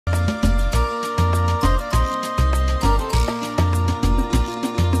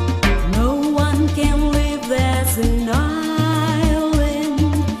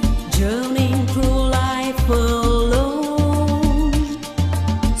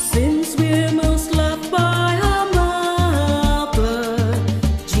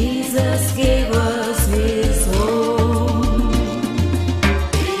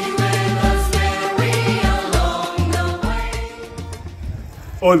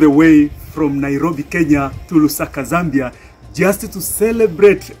all the way from Nairobi, Kenya to Lusaka, Zambia, just to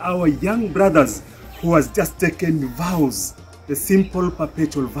celebrate our young brothers who has just taken vows, the simple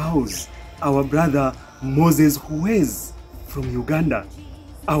perpetual vows. Our brother Moses Huwez from Uganda,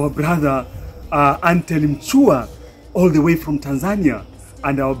 our brother Anthony Mchua all the way from Tanzania,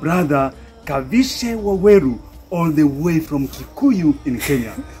 and our brother Kavishe Waweru all the way from Kikuyu in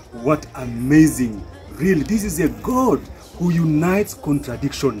Kenya. What amazing. Really, this is a God who unites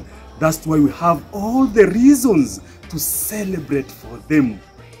contradiction. That's why we have all the reasons to celebrate for them.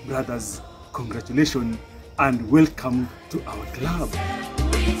 Brothers, congratulations and welcome to our club.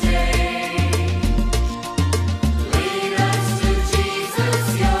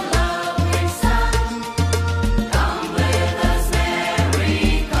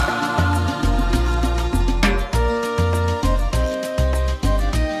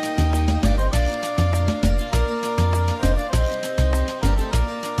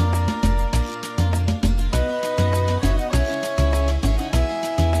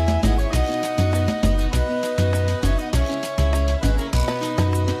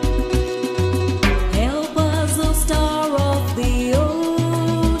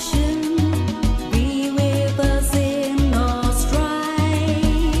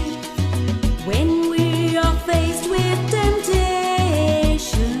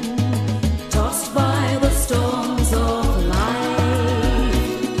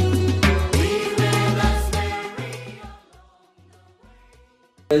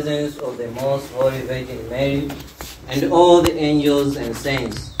 Presence of the Most Holy Virgin Mary and all the angels and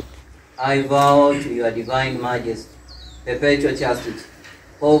saints, I vow to your divine majesty, perpetual chastity,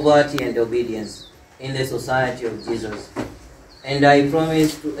 poverty and obedience in the society of Jesus. And I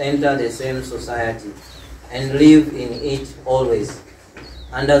promise to enter the same society and live in it always,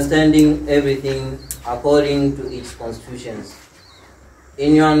 understanding everything according to its constitutions.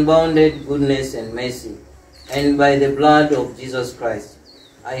 In your unbounded goodness and mercy, and by the blood of Jesus Christ,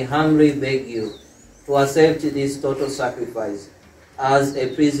 I humbly beg you to accept this total sacrifice as a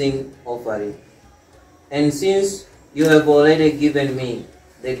pleasing offering. And since you have already given me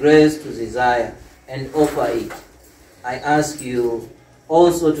the grace to desire and offer it, I ask you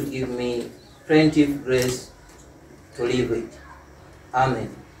also to give me plentiful grace to live it.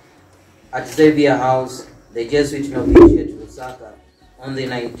 Amen. At Xavier House, the Jesuit Novitiate Lusaka, on the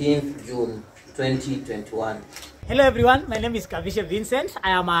 19th June 2021. Hello everyone, my name is Kavishe Vincent. I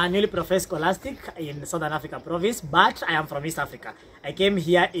am a newly professed scholastic in Southern Africa province, but I am from East Africa. I came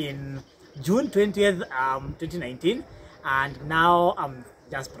here in June 20th, 2019, and now I'm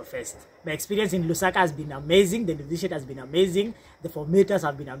just professed. My experience in Lusaka has been amazing, the novitiate has been amazing, the formators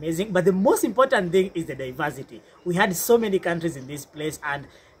have been amazing, but the most important thing is the diversity. We had so many countries in this place, and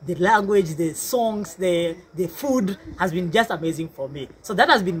the language, the songs, the food has been just amazing for me. So that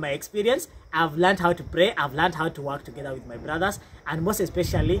has been my experience. I've learned how to pray, I've learned how to work together with my brothers, and most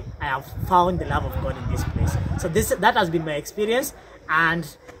especially, I have found the love of God in this place. So that has been my experience, and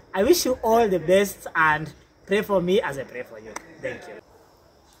I wish you all the best, and pray for me as I pray for you. Thank you.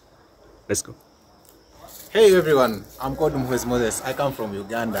 Let's go. Hey everyone, I'm called Moses. I come from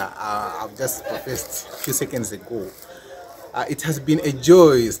Uganda. I've just professed a few seconds ago. It has been a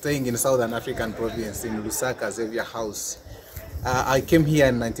joy staying in Southern African province in Lusaka, Xavier House. I came here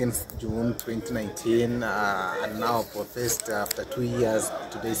on 19th June 2019 and now professed after 2 years.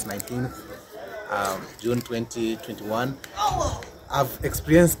 Today is 19th June 2021. I've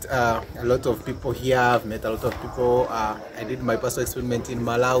experienced a lot of people here. I've met a lot of people. I did my personal experiment in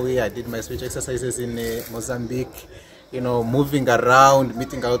Malawi. I did my spiritual exercises in Mozambique. You know, moving around,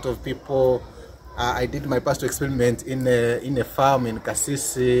 meeting a lot of people. I did my pastoral experiment in a farm in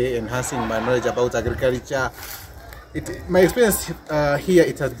Kasisi, enhancing my knowledge about agriculture. My experience here,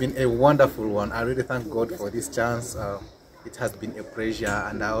 it has been a wonderful one. I really thank God for this chance. It has been a pleasure,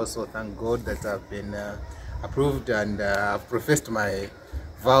 and I also thank God that I've been approved and I've professed my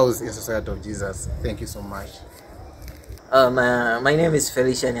vows in Society of Jesus. Thank you so much. My name is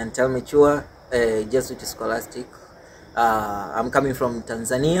Felician Antalmichua, Jesuit scholastic. I'm coming from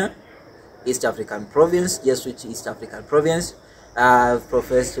Tanzania, East African province, Jesuit East African province. I've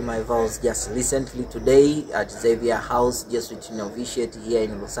professed my vows just recently today at Xavier House, Jesuit Novitiate here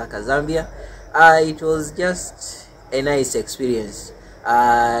in Lusaka, Zambia. It was just a nice experience.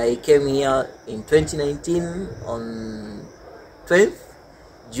 I came here in 2019 on 12th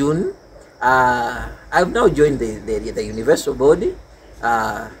June. I've now joined the universal body.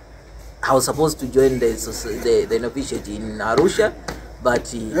 I was supposed to join the novitiate in Arusha,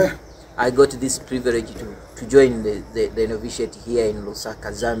 but I got this privilege to join the novitiate here in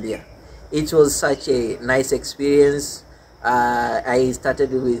Lusaka, Zambia. It was such a nice experience. I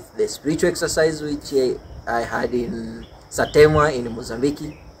started with the spiritual exercise which I had in September in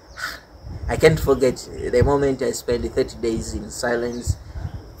Mozambique. I can't forget the moment I spent 30 days in silence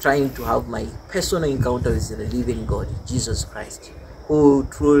trying to have my personal encounter with the living God, Jesus Christ, who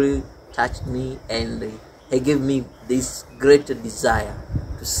truly touched me, and he gave me this great desire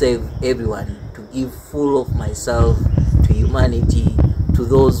to save everyone, to give full of myself to humanity, to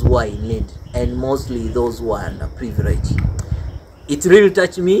those who are in need, and mostly those who are underprivileged. It really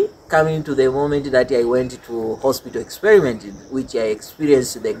touched me coming to the moment that I went to hospital experiment, which I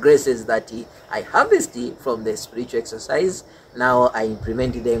experienced the graces that I harvested from the spiritual exercise. Now I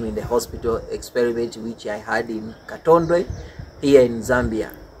implemented them in the hospital experiment which I had in Katondwe here in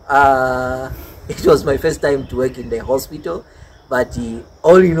Zambia. It was my first time to work in the hospital, but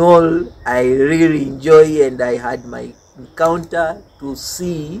all in all, I really enjoy, and I had my encounter to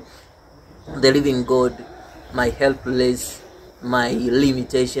see the living God, my helpless, my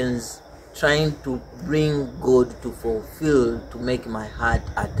limitations, trying to bring God to fulfill, to make my heart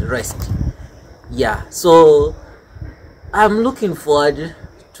at rest. Yeah, so I'm looking forward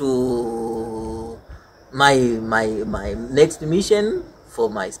to my next mission for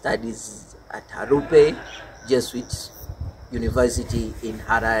my studies at Harupe Jesuit University in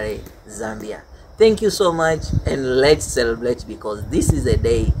Harare, Zambia. Thank you so much, and let's celebrate, because this is a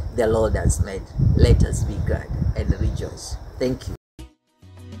day the Lord has made. Let us be glad and rejoice. Thank you.